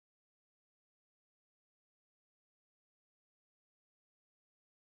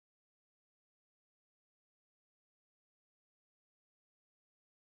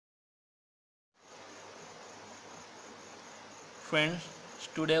Friends,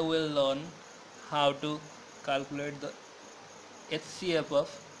 today we'll learn how to calculate the H.C.F of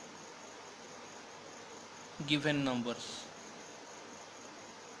given numbers.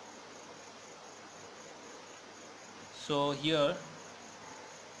 So here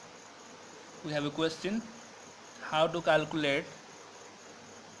we have a question: how to calculate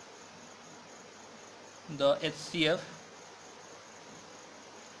the H.C.F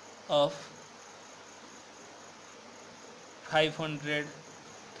of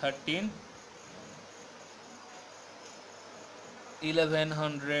 513,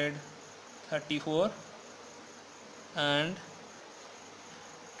 1134 and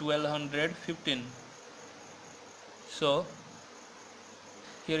 1215. So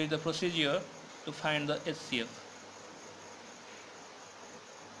here is the procedure to find the H.C.F.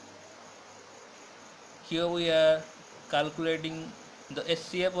 Here we are calculating the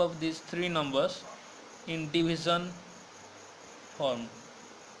H.C.F of these three numbers in division form.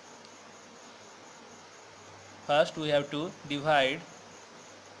 First we have to divide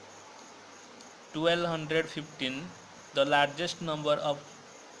 1215, the largest number of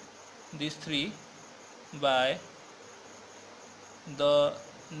these three, by the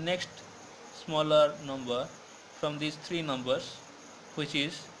next smaller number from these three numbers, which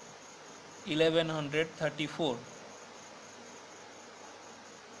is 1134.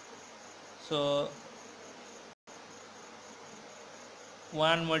 So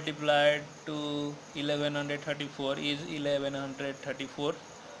 1 multiplied to 1134 is 1134.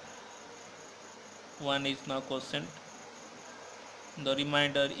 1 is now quotient. The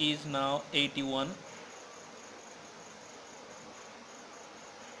remainder is now 81.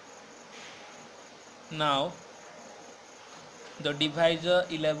 Now the divisor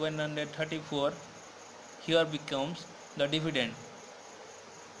 1134 here becomes the dividend.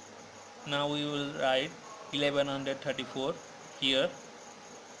 Now we will write 1134 here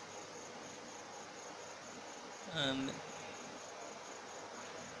and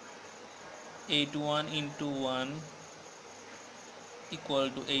 81 into 1 equal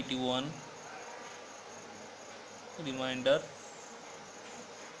to 81. Remainder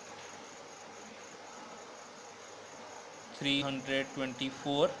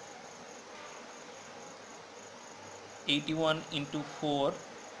 324. 81 into 4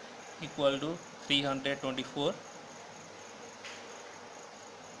 equal to 324.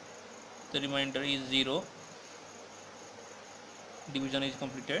 The remainder is 0. Division is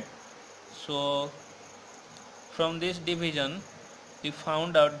completed. So from this division we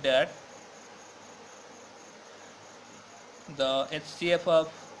found out that the H.C.F of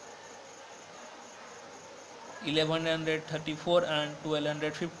 1134 and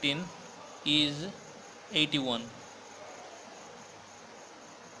 1215 is 81.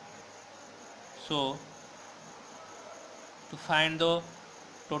 So to find the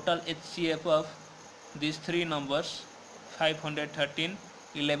total H.C.F of these three numbers, 513,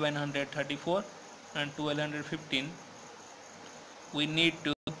 1134 and 1215, we need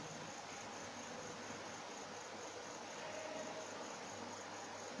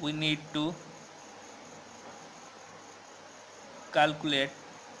to calculate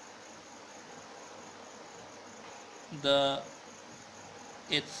the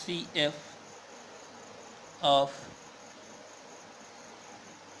H.C.F of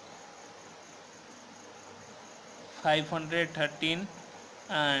 513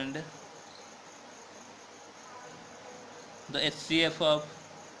 and the H.C.F of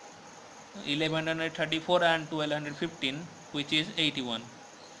 1134 and 1215, which is 81.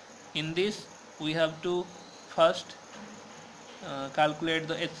 In this we have to first calculate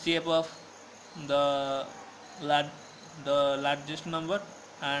the H.C.F of the largest number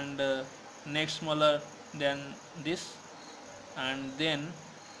and next smaller than this, and then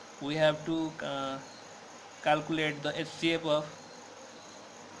we have to calculate the H.C.F of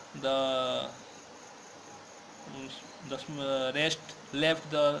the rest left,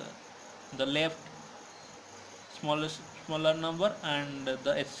 the left smaller number, and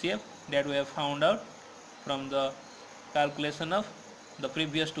the H.C.F that we have found out from the calculation of the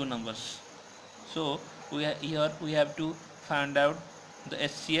previous two numbers. So here we have to find out the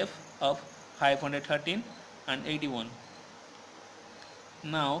H.C.F of 513 and 81.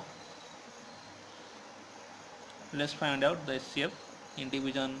 Now let's find out the H.C.F in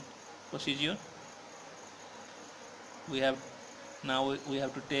division procedure. We have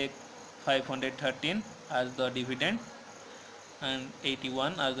to take 513 as the dividend and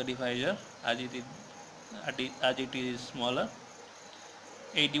 81 as the divisor, as it is smaller.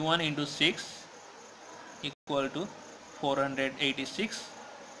 81 into 6 equal to 486.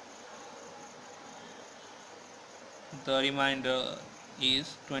 the remainder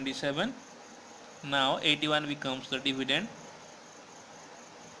is 27. Now 81 becomes the dividend.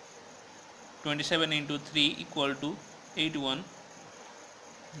 27 into 3 equal to 81.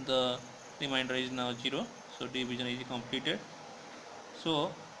 The remainder is now 0, so division is completed.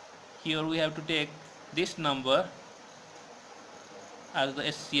 So here we have to take this number as the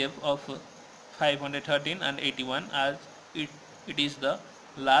HCF of 513 and 81, as it is the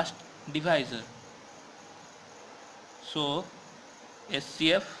last divisor. So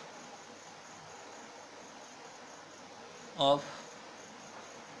HCF of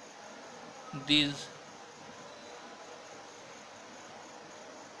these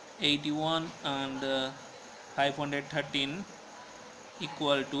 81 and 513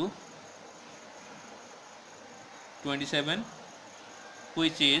 equal to 27,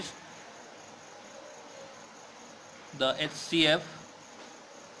 which is the HCF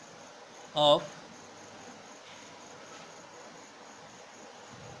of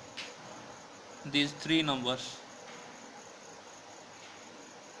these three numbers.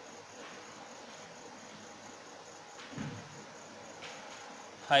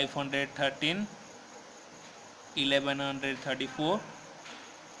 (513), (1134),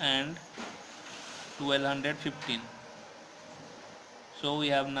 and 1215. So we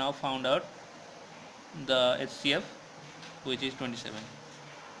have now found out the HCF, which is 27.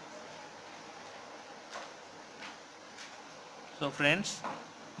 So friends,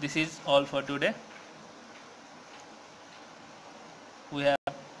 this is all for today. We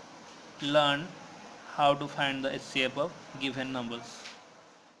have learned how to find the HCF of given numbers.